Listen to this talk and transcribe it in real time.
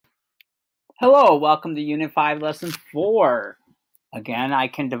Hello, welcome to Unit 5, Lesson 4. Again, I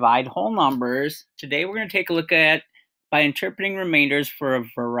can divide whole numbers. Today we're going to take a look at by interpreting remainders for a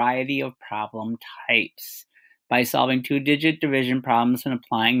variety of problem types by solving two-digit division problems and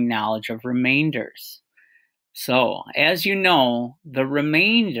applying knowledge of remainders. So, as you know, the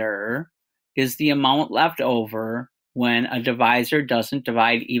remainder is the amount left over when a divisor doesn't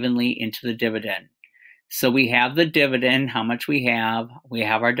divide evenly into the dividend. So we have the dividend, how much we have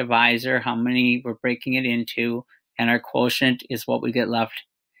our divisor, how many we're breaking it into, and our quotient is what we get left,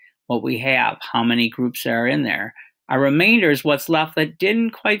 what we have, how many groups are in there. Our remainder is what's left that didn't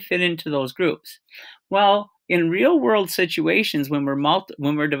quite fit into those groups. Well, in real world situations, when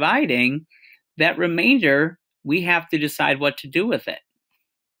we're dividing, that remainder, we have to decide what to do with it.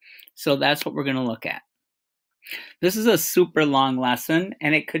 So that's what we're going to look at. This is a super long lesson,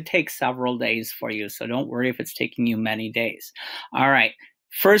 and it could take several days for you, so don't worry if it's taking you many days. All right,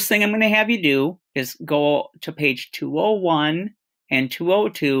 first thing I'm going to have you do is go to page 201 and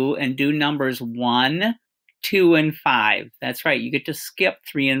 202 and do numbers 1, 2, and 5. That's right, you get to skip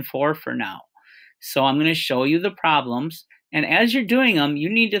 3 and 4 for now. So I'm going to show you the problems, and as you're doing them, you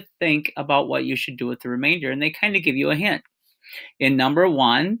need to think about what you should do with the remainder, and they kind of give you a hint. In number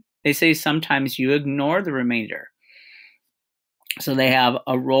 1, they say sometimes you ignore the remainder. So they have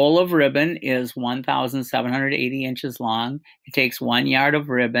a roll of ribbon is 1,780 inches long. It takes 1 yard of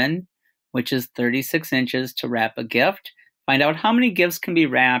ribbon, which is 36 inches, to wrap a gift. Find out how many gifts can be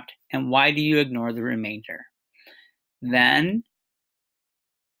wrapped and why do you ignore the remainder. Then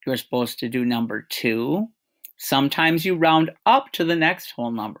you're supposed to do number 2. Sometimes you round up to the next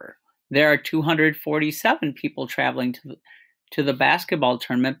whole number. There are 247 people traveling to the basketball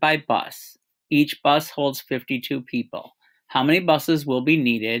tournament by bus. Each bus holds 52 people. How many buses will be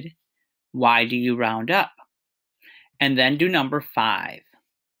needed? Why do you round up? And then do number 5.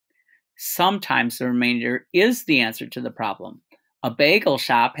 Sometimes the remainder is the answer to the problem. A bagel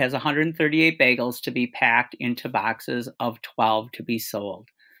shop has 138 bagels to be packed into boxes of 12 to be sold.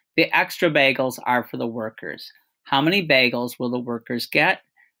 The extra bagels are for the workers. How many bagels will the workers get?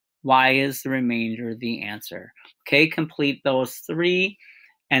 Why is the remainder the answer? Okay, complete those 3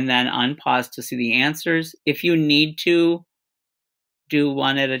 and then unpause to see the answers. If you need to do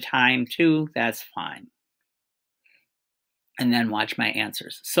one at a time too, that's fine. And then watch my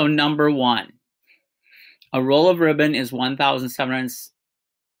answers. So number 1, a roll of ribbon is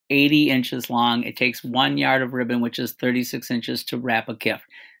 1,780 inches long. It takes 1 yard of ribbon, which is 36 inches, to wrap a gift.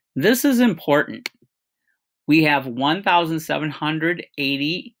 This is important. We have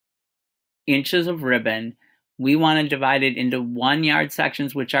 1,780 inches of ribbon. We want to divide it into 1 yard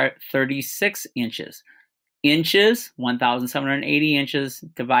sections, which are 36 inches. Inches, 1,780 inches,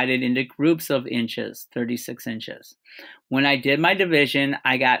 divided into groups of inches, 36 inches. When I did my division,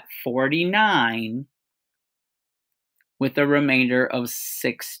 I got 49 with a remainder of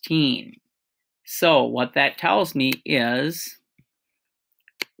 16. So what that tells me is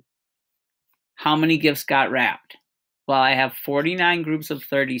how many gifts got wrapped. Well, I have 49 groups of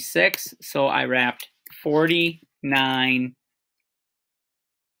 36, so I wrapped 49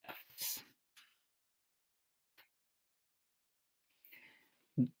 gifts.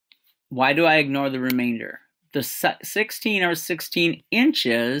 Why do I ignore the remainder? The 16 are 16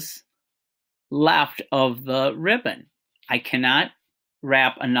 inches left of the ribbon. I cannot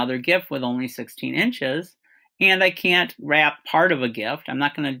wrap another gift with only 16 inches, and I can't wrap part of a gift. I'm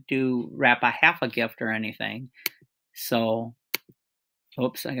not going to wrap a half a gift or anything. So,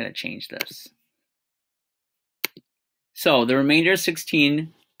 oops, I got to change this. So the remainder is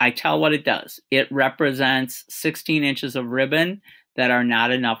 16. I tell what it does. It represents 16 inches of ribbon that are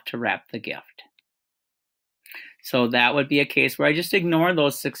not enough to wrap the gift. So that would be a case where I just ignore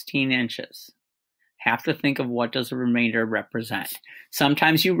those 16 inches. Have to think of what does the remainder represent.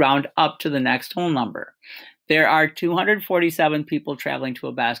 Sometimes you round up to the next whole number. There are 247 people traveling to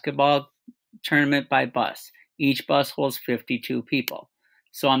a basketball tournament by bus. Each bus holds 52 people.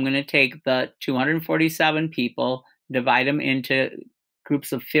 So I'm going to take the 247 people, divide them into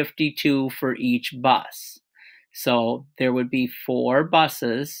groups of 52 for each bus. So there would be 4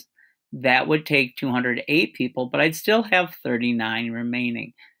 buses. That would take 208 people, but I'd still have 39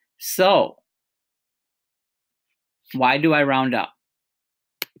 remaining. So why do I round up?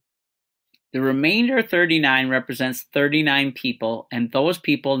 The remainder 39 represents 39 people, and those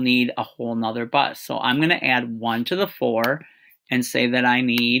people need a whole nother bus. So I'm going to add 1 to the 4 and say that I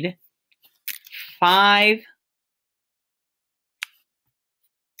need 5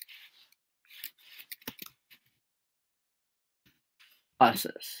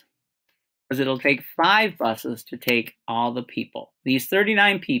 buses. Because it'll take 5 buses to take all the people. These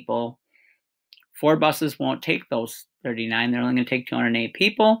 39 people 4 buses won't take those 39. They're only going to take 208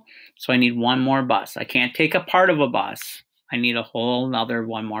 people, so I need one more bus. I can't take a part of a bus. I need a whole other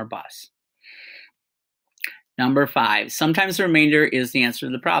one more bus. Number 5, sometimes the remainder is the answer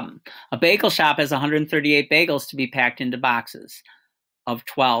to the problem. A bagel shop has 138 bagels to be packed into boxes of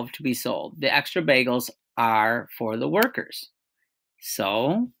 12 to be sold. The extra bagels are for the workers.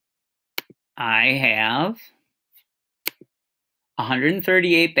 So I have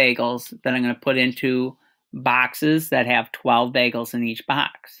 138 bagels that I'm going to put into boxes that have 12 bagels in each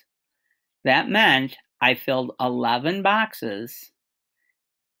box. That meant I filled 11 boxes,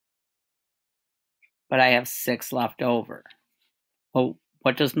 but I have 6 left over. Well,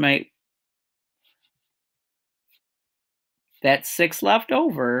 what does that 6 left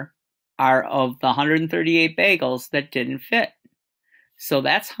over are of the 138 bagels that didn't fit. So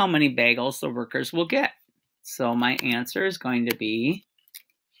that's how many bagels the workers will get. So my answer is going to be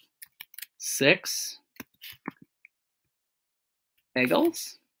 6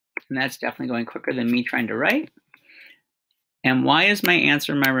 bagels. And that's definitely going quicker than me trying to write. And why is my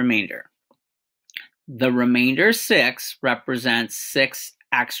answer my remainder? The remainder 6 represents 6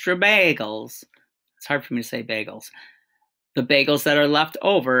 extra bagels. It's hard for me to say bagels. The bagels that are left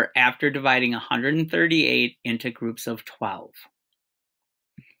over after dividing 138 into groups of 12.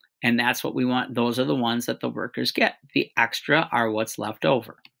 And that's what we want. Those are the ones that the workers get. The extra are what's left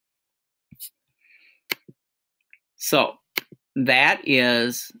over. So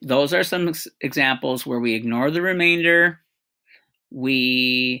those are some examples where we ignore the remainder.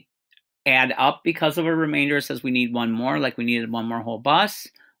 We add up because of a remainder. It says we need one more, like we needed one more whole bus.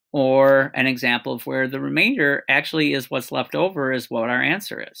 Or an example of where the remainder actually is what's left over is what our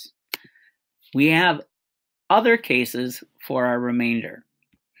answer is. We have other cases for our remainder.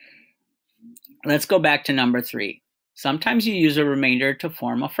 Let's go back to number 3. Sometimes you use a remainder to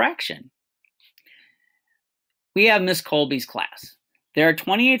form a fraction. We have Miss Colby's class. There are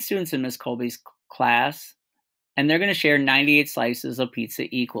 28 students in Miss Colby's class, and they're going to share 98 slices of pizza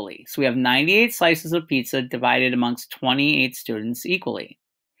equally. So we have 98 slices of pizza divided amongst 28 students equally.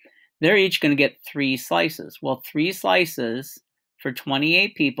 They're each going to get 3 slices. Well, 3 slices for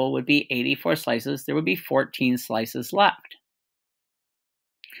 28 people would be 84 slices. There would be 14 slices left.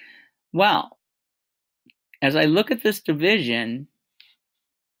 Well, as I look at this division,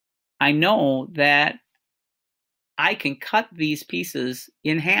 I know that I can cut these pieces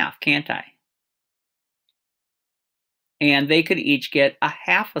in half, can't I? And they could each get a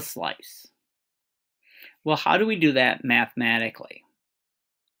half a slice. Well, how do we do that mathematically?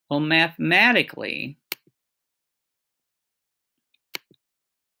 Well, mathematically,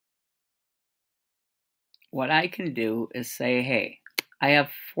 what I can do is say, hey, I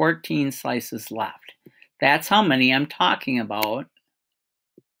have 14 slices left. That's how many I'm talking about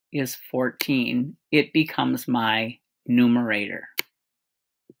is 14. It becomes my numerator.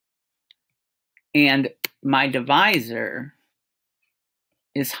 And my divisor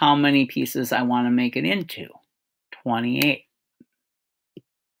is how many pieces I want to make it into, 28.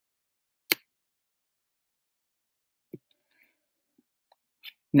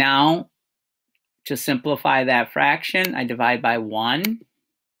 Now, to simplify that fraction, I divide by 1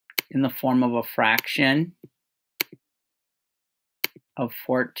 in the form of a fraction of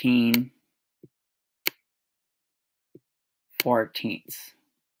 14 fourteenths.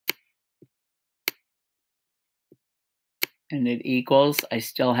 And it equals, I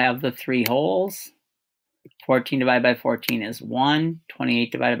still have the 3 wholes. 14 divided by 14 is 1.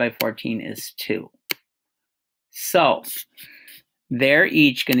 28 divided by 14 is 2. So they're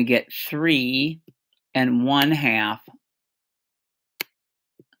each going to get 3 1/2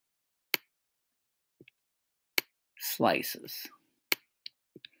 slices.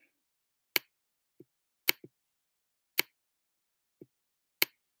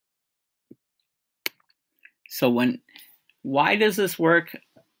 So why does this work?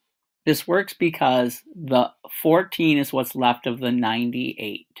 This works because the 14 is what's left of the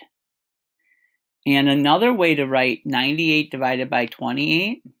 98. And another way to write 98 divided by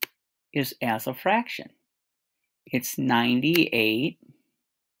 28 is as a fraction. It's 98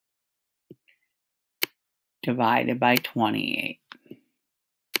 divided by 28.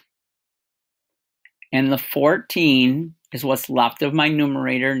 And the 14 is what's left of my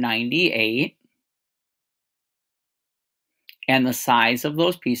numerator, 98. And the size of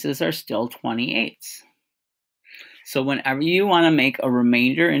those pieces are still 28ths. So whenever you want to make a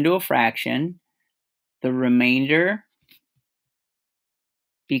remainder into a fraction, the remainder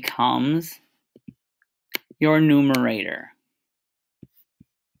becomes your numerator.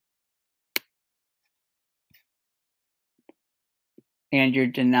 And your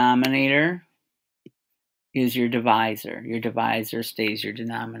denominator is your divisor. Your divisor stays your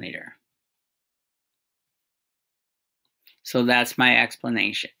denominator. So that's my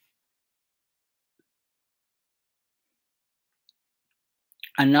explanation.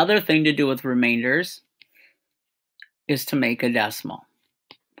 Another thing to do with remainders is to make a decimal.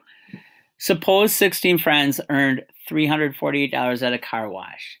 Suppose 16 friends earned $348 at a car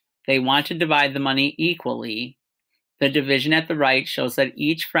wash. They want to divide the money equally. The division at the right shows that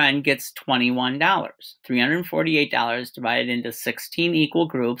each friend gets $21. $348 divided into 16 equal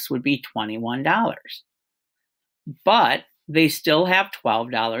groups would be $21. But they still have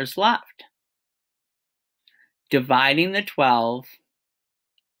 $12 left. Dividing the 12,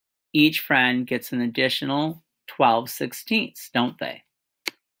 each friend gets an additional 12/16, don't they?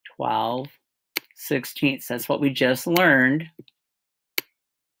 12/16. That's what we just learned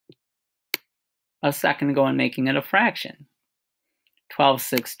a second ago in making it a fraction.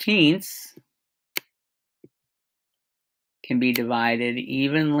 12/16 can be divided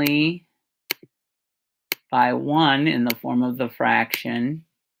evenly by 1 in the form of the fraction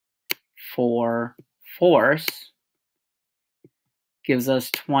 4/4 gives us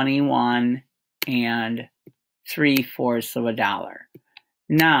 21 and 3/4 of a dollar.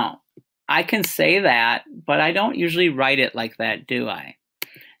 Now, I can say that, but I don't usually write it like that, do I?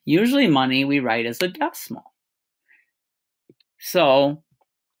 Usually money we write as a decimal. So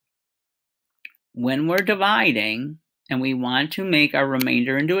when we're dividing and we want to make our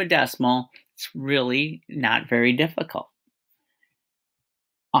remainder into a decimal, it's really not very difficult.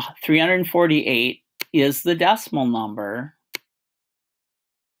 348 is the decimal number.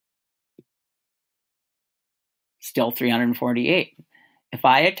 Still 348. If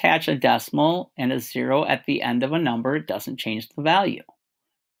I attach a decimal and a 0 at the end of a number, it doesn't change the value.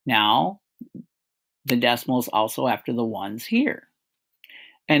 Now, the decimal is also after the ones here.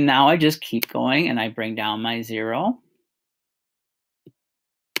 And now I just keep going and I bring down my 0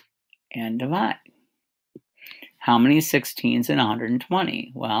 and divide. How many 16s in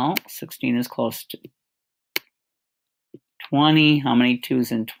 120? Well, 16 is close to 20. How many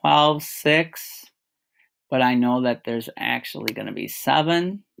 2s in 12? 6. But I know that there's actually going to be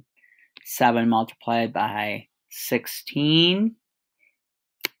 7. 7 multiplied by 16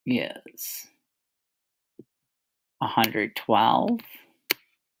 is 112.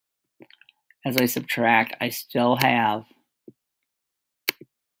 As I subtract, I still have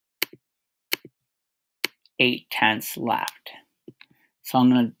 8/10 left. So I'm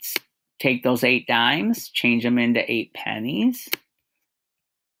going to take those 8 dimes, change them into 8 pennies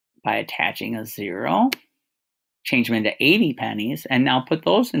by attaching a 0, change them into 80 pennies, and now put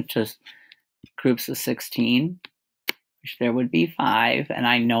those into groups of 16, which there would be 5, and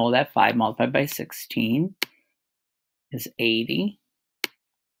I know that 5 multiplied by 16 is 80.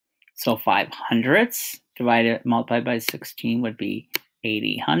 So 5 hundredths multiplied by 16 would be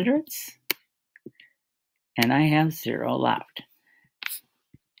 80 hundredths. And I have 0 left.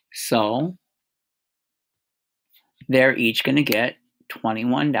 So they're each going to get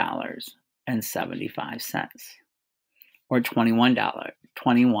 $21.75, or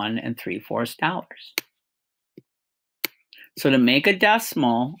 $21.3/4. So to make a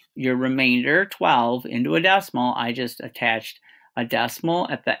decimal, your remainder 12 into a decimal, I just attached a decimal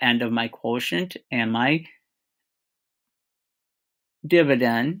at the end of my quotient and my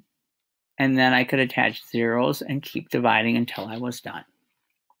dividend, and then I could attach zeros and keep dividing until I was done.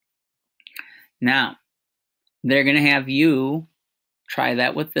 Now, they're going to have you try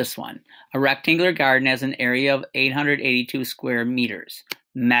that with this one. A rectangular garden has an area of 882 square meters.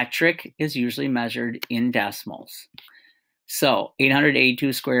 Metric is usually measured in decimals. So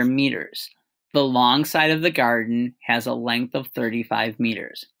 882 square meters. The long side of the garden has a length of 35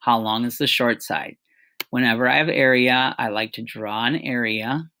 meters. How long is the short side? Whenever I have area, I like to draw an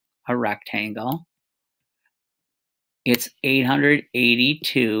area, a rectangle. It's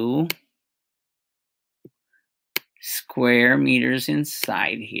 882 square meters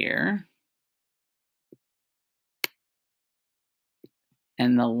inside here.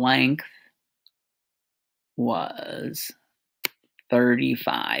 And the length was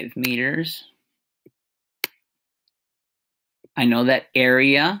 35 meters. I know that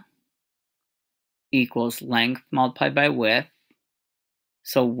area equals length multiplied by width.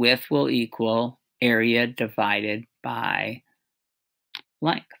 So width will equal area divided by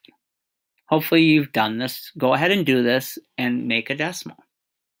length. Hopefully you've done this. Go ahead and do this and make a decimal.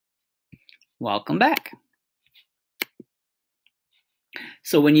 Welcome back.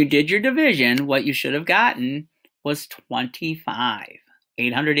 So when you did your division, what you should have gotten was 25.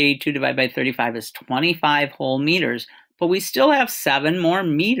 882 divided by 35 is 25 whole meters, but we still have 7 more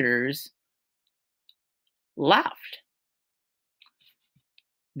meters left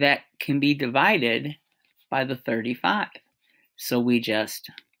that can be divided by the 35. So we just,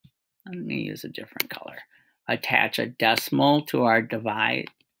 let me use a different color, attach a decimal to our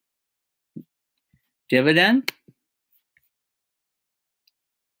dividend,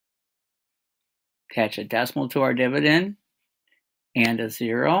 attach a decimal to our dividend and a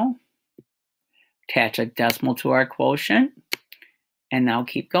 0, attach a decimal to our quotient, and now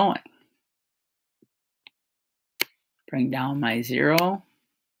keep going. Bring down my 0.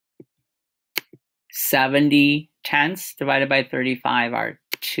 70 tenths divided by 35 are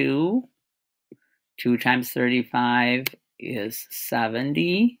 2. 2 times 35 is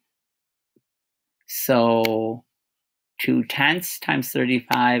 70. So 2 tenths times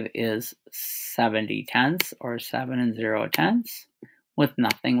 35 is 70 tenths, or 7 0 tenths, with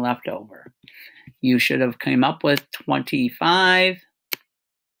nothing left over. You should have come up with 25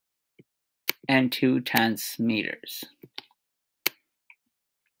 and 2 tenths meters.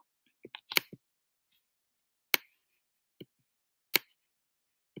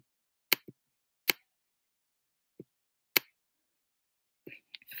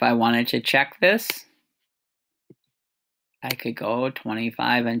 If I wanted to check this, I could go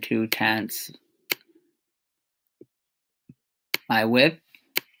 25 and 2 tenths. My width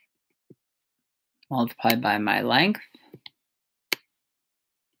multiplied by my length,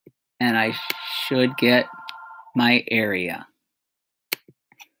 and I should get my area.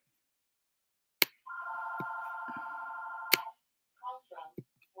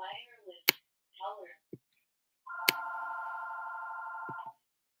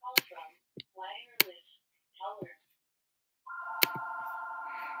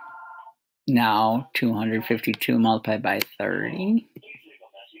 Now 252 multiplied by 30.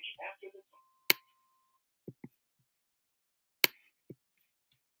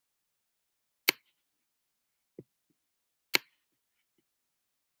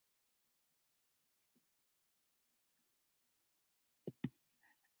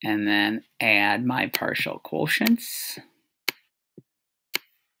 And then add my partial quotients.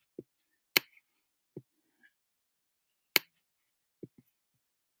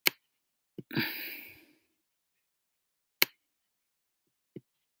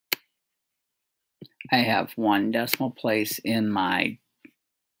 I have 1 decimal place in my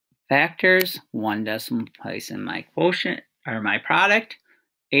factors, 1 decimal place in my quotient, or my product,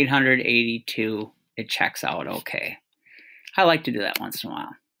 882. It checks out okay. I like to do that once in a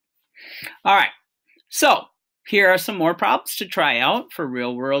while. All right, so here are some more problems to try out for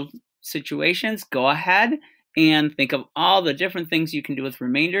real world situations. Go ahead and think of all the different things you can do with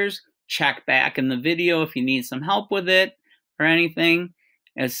remainders. Check back in the video if you need some help with it or anything.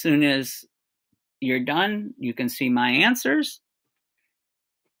 As soon as you're done, you can see my answers.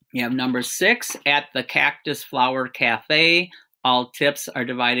 You have number 6, at the Cactus Flower Cafe. All tips are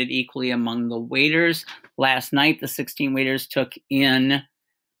divided equally among the waiters. Last night, the 16 waiters took in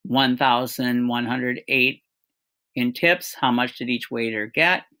 1,108 in tips. How much did each waiter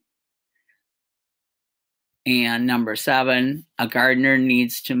get? And number 7, a gardener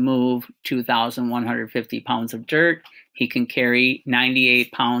needs to move 2,150 pounds of dirt. He can carry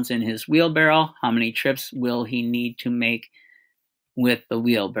 98 pounds in his wheelbarrow. How many trips will he need to make with the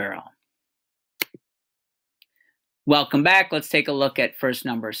wheelbarrow? Welcome back. Let's take a look at first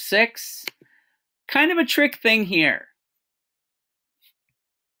number 6. Kind of a trick thing here.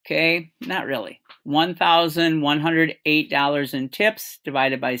 Okay, not really. $1,108 in tips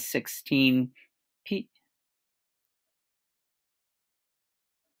divided by 16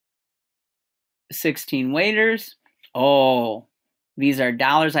 waiters. Oh, these are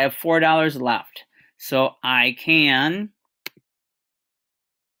dollars. I have $4 left. So I can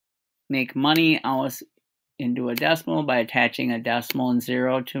make money into a decimal by attaching a decimal and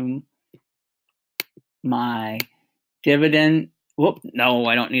 0 to my dividend. Whoop, no,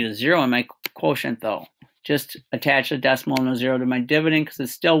 I don't need a 0 in my quotient though. Just attach a decimal and a 0 to my dividend because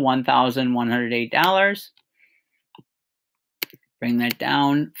it's still $1,108. Bring that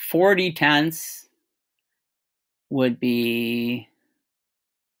down. 40 tenths would be,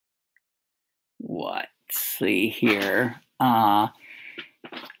 what? Let's see here.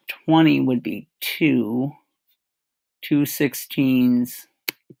 20 would be 2. 2 16s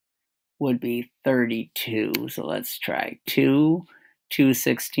would be 32. So let's try 2. 2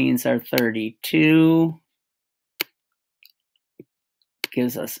 16s are 32.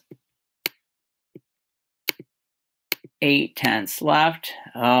 Gives us 8 tenths left.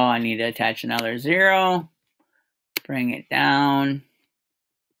 Oh, I need to attach another 0. Bring it down.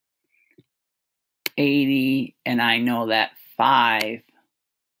 80, and I know that 5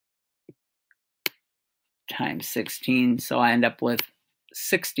 times 16. So I end up with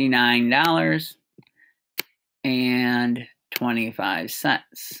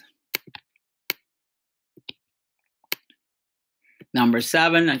 $69.25. Number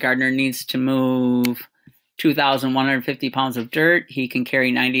 7, a gardener needs to move 2,150 pounds of dirt. He can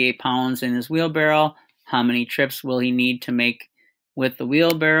carry 98 pounds in his wheelbarrow. How many trips will he need to make with the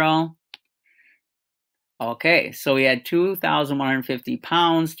wheelbarrow? Okay, so we had 2,150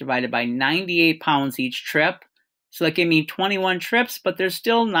 pounds divided by 98 pounds each trip. So that gave me 21 trips, but there's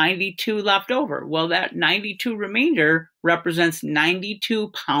still 92 left over. Well, that 92 remainder represents 92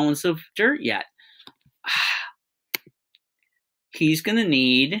 pounds of dirt yet. He's going to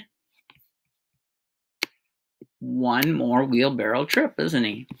need one more wheelbarrow trip, isn't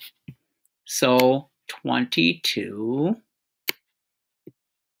he? So 22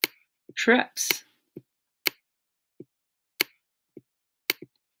 trips.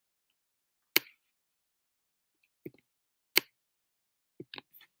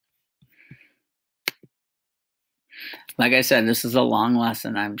 Like I said, this is a long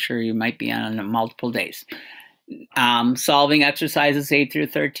lesson. I'm sure you might be on multiple days. Solving exercises 8 through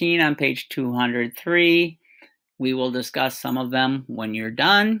 13 on page 203. We will discuss some of them when you're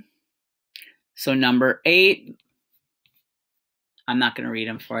done. So number 8, I'm not going to read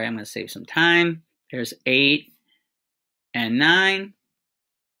them for you. I'm going to save some time. There's 8 and 9.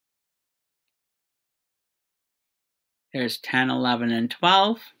 There's 10, 11, and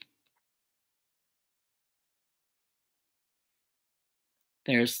 12.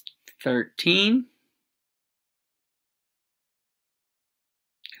 There's 13.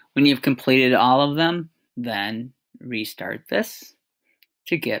 When you've completed all of them, then restart this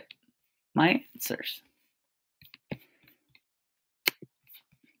to get my answers.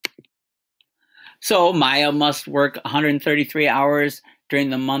 So Maya must work 133 hours during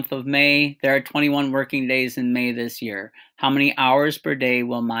the month of May. There are 21 working days in May this year. How many hours per day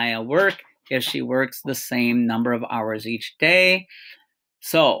will Maya work if she works the same number of hours each day?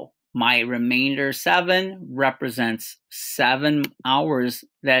 So my remainder 7 represents 7 hours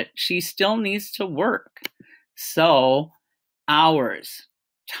that she still needs to work. So hours,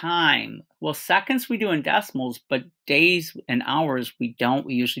 time. Well, seconds we do in decimals, but days and hours we don't.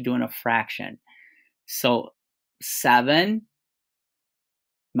 We usually do in a fraction. So 7,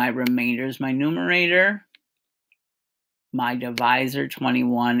 my remainder is my numerator. My divisor,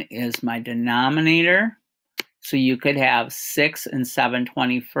 21, is my denominator. So you could have 6 and 7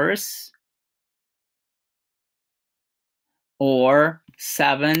 21st, or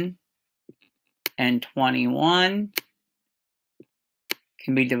 7 and 21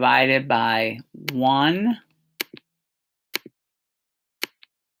 can be divided by 1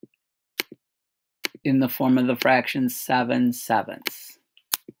 in the form of the fraction 7/7.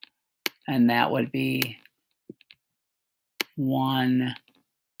 And that would be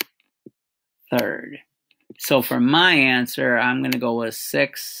 1/3. So for my answer, I'm going to go with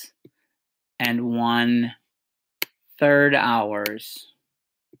 6 and 1/3 hours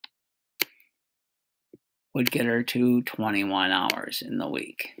would get her to 21 hours in the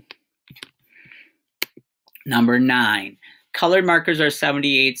week. Number 9, colored markers are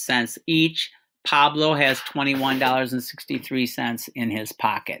 78 cents each. Pablo has $21.63 in his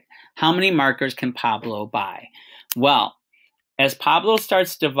pocket. How many markers can Pablo buy? Well, as Pablo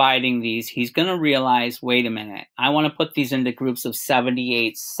starts dividing these, he's going to realize, wait a minute, I want to put these into groups of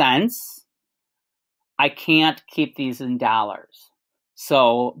 78 cents. I can't keep these in dollars.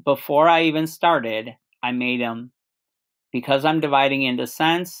 So before I even started, I made them, because I'm dividing into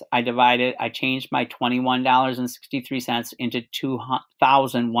cents, I changed my $21.63 into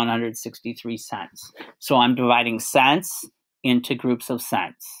 2,163 cents. So I'm dividing cents into groups of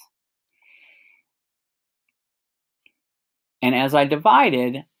cents. And as I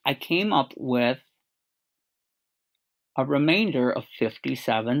divided, I came up with a remainder of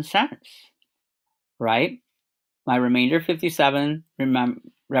 57 cents, right? My remainder 57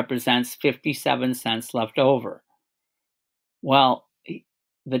 represents 57 cents left over. Well,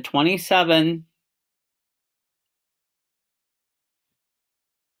 the 27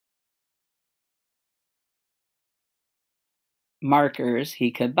 markers he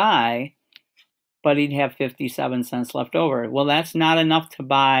could buy, but he'd have 57 cents left over. Well, that's not enough to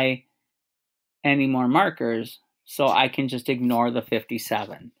buy any more markers, so I can just ignore the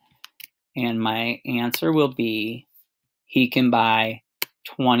 57. And my answer will be, he can buy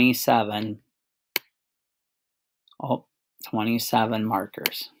 27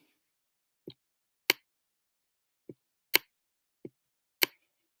 markers.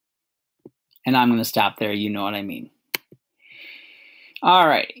 And I'm going to stop there. You know what I mean. All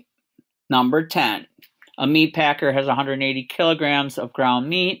right. Number 10. A meat packer has 180 kilograms of ground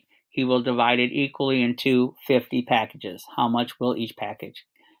meat. He will divide it equally into 50 packages. How much will each package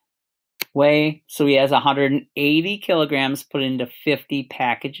weigh? So he has 180 kilograms put into 50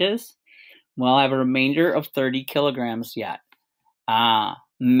 packages. Well, I have a remainder of 30 kilograms yet.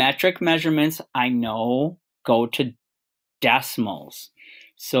 Metric measurements, I know, go to decimals.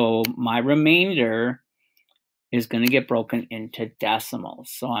 So my remainder is going to get broken into decimals.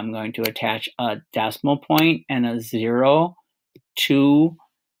 So I'm going to attach a decimal point and a 0 to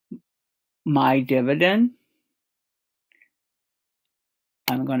my dividend.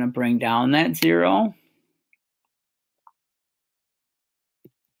 I'm going to bring down that 0.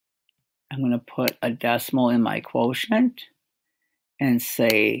 I'm going to put a decimal in my quotient and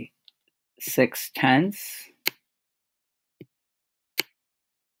say 6/10.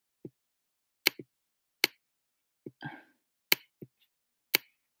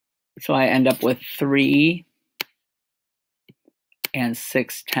 So I end up with 3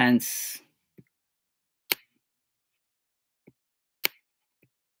 6/10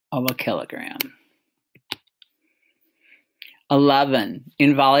 of a kilogram. 11.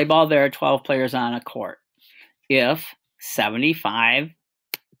 In volleyball, there are 12 players on a court. If 75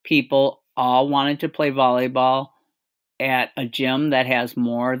 people all wanted to play volleyball at a gym that has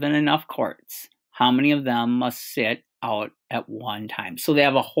more than enough courts, how many of them must sit out at one time? So they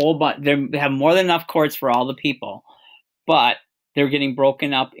have a whole bunch, they have more than enough courts for all the people, but they're getting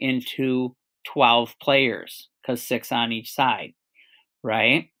broken up into 12 players because 6 on each side,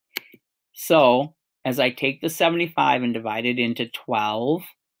 right? So as I take the 75 and divide it into 12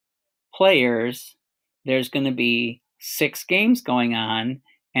 players, there's going to be 6 games going on,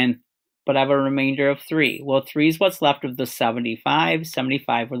 but I have a remainder of 3. Well, 3 is what's left of the 75.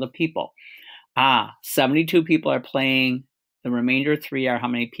 75 are the people. 72 people are playing. The remainder 3 are how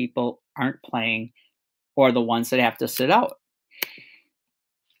many people aren't playing, or the ones that have to sit out.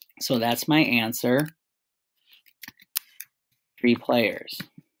 So that's my answer. 3 players.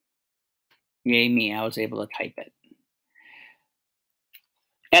 Yay me, I was able to type it.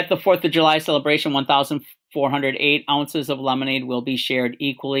 At the 4th of July celebration, 1,408 ounces of lemonade will be shared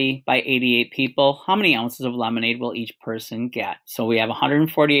equally by 88 people. How many ounces of lemonade will each person get? So we have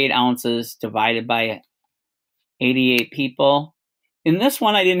 148 ounces divided by 88 people. In this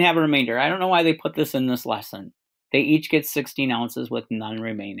one, I didn't have a remainder. I don't know why they put this in this lesson. They each get 16 ounces with none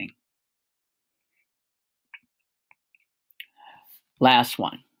remaining. Last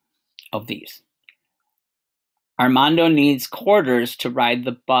one of these. Armando needs quarters to ride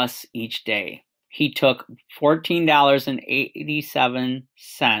the bus each day. He took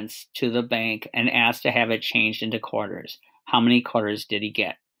 $14.87 to the bank and asked to have it changed into quarters. How many quarters did he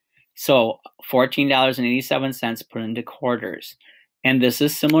get? So $14.87 put into quarters. And this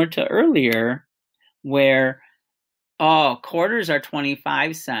is similar to earlier where, quarters are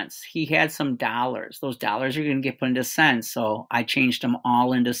 25 cents. He had some dollars. Those dollars are going to get put into cents. So I changed them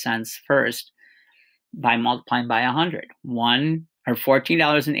all into cents first by multiplying by 100.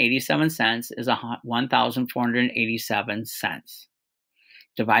 $14.87 is 1,487 cents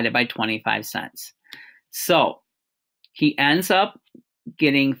divided by 25 cents. So he ends up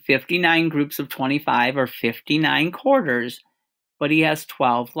getting 59 groups of 25 or 59 quarters, but he has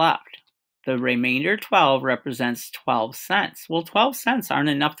 12 left. The remainder 12 represents 12 cents. Well, 12 cents aren't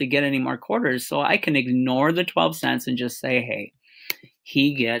enough to get any more quarters, so I can ignore the 12 cents and just say, hey,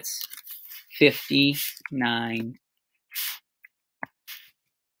 he gets 59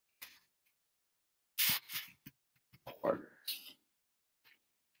 quarters.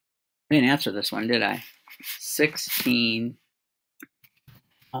 I didn't answer this one, did I? 16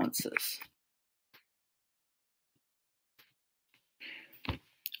 ounces.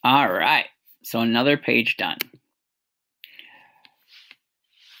 All right, so another page done.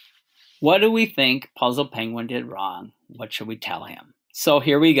 What do we think Puzzle Penguin did wrong? What should we tell him? So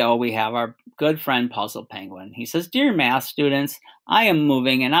here we go. We have our good friend Puzzle Penguin. He says, "Dear math students, I am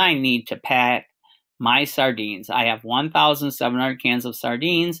moving and I need to pack my sardines. I have 1,700 cans of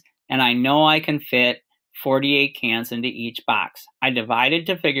sardines and I know I can fit 48 cans into each box. I divided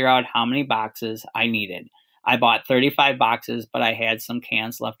to figure out how many boxes I needed. I bought 35 boxes, but I had some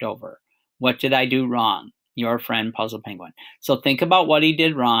cans left over. What did I do wrong? Your friend Puzzle Penguin." So think about what he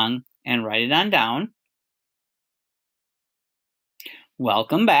did wrong and write it on down.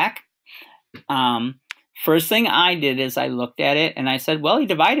 Welcome back. First thing I did is I looked at it and I said, well, he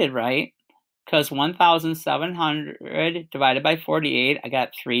divided right, because 1,700 divided by 48, I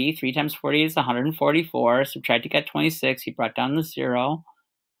got 3. 3 times 48 is 144. Subtract, you got 26. He brought down the 0.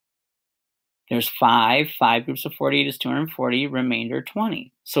 There's 5 groups of 48 is 240, remainder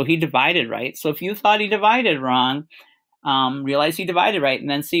 20. So he divided right. So if you thought he divided wrong, realize he divided right, and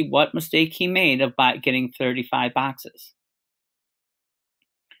then see what mistake he made of getting 35 boxes.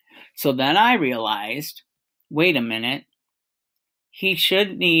 So then I realized, wait a minute, he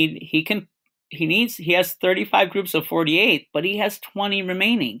has 35 groups of 48, but he has 20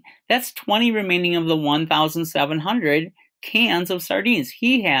 remaining. That's 20 remaining of the 1,700 cans of sardines.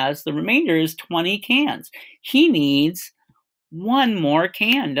 The remainder is 20 cans. He needs one more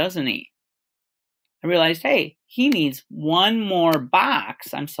can, doesn't he? I realized, hey, he needs one more box,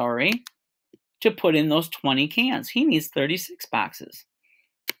 to put in those 20 cans. He needs 36 boxes.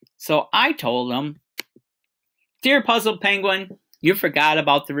 So I told him, dear Puzzle Penguin, you forgot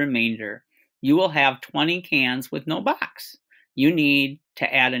about the remainder. You will have 20 cans with no box. You need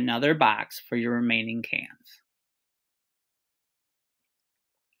to add another box for your remaining cans.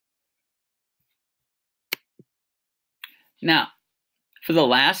 Now, for the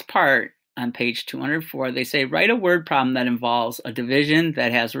last part on page 204, they say, write a word problem that involves a division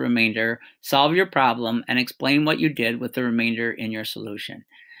that has a remainder, solve your problem, and explain what you did with the remainder in your solution.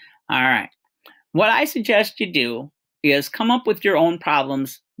 All right. What I suggest you do is come up with your own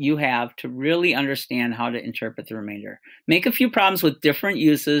problems you have to really understand how to interpret the remainder. Make a few problems with different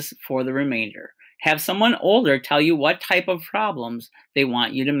uses for the remainder. Have someone older tell you what type of problems they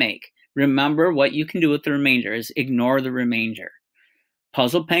want you to make. Remember, what you can do with the remainder is ignore the remainder.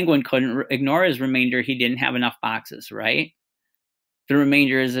 Puzzle Penguin couldn't ignore his remainder. He didn't have enough boxes, right? The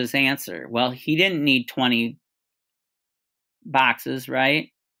remainder is his answer. Well, he didn't need 20 boxes,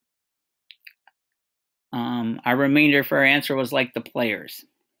 right? Our remainder for our answer was like the players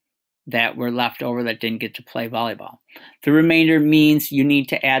that were left over that didn't get to play volleyball. The remainder means you need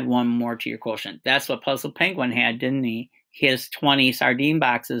to add one more to your quotient. That's what Puzzle Penguin had, didn't he? His 20 sardine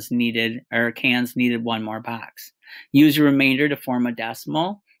boxes cans needed one more box. Use your remainder to form a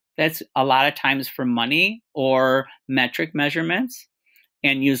decimal. That's a lot of times for money or metric measurements.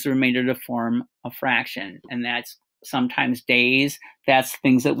 And use the remainder to form a fraction. And that's sometimes days. That's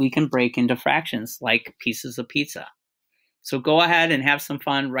things that we can break into fractions, like pieces of pizza. So go ahead and have some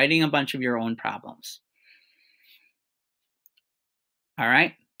fun writing a bunch of your own problems. All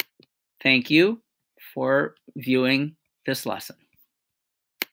right. Thank you for viewing this lesson.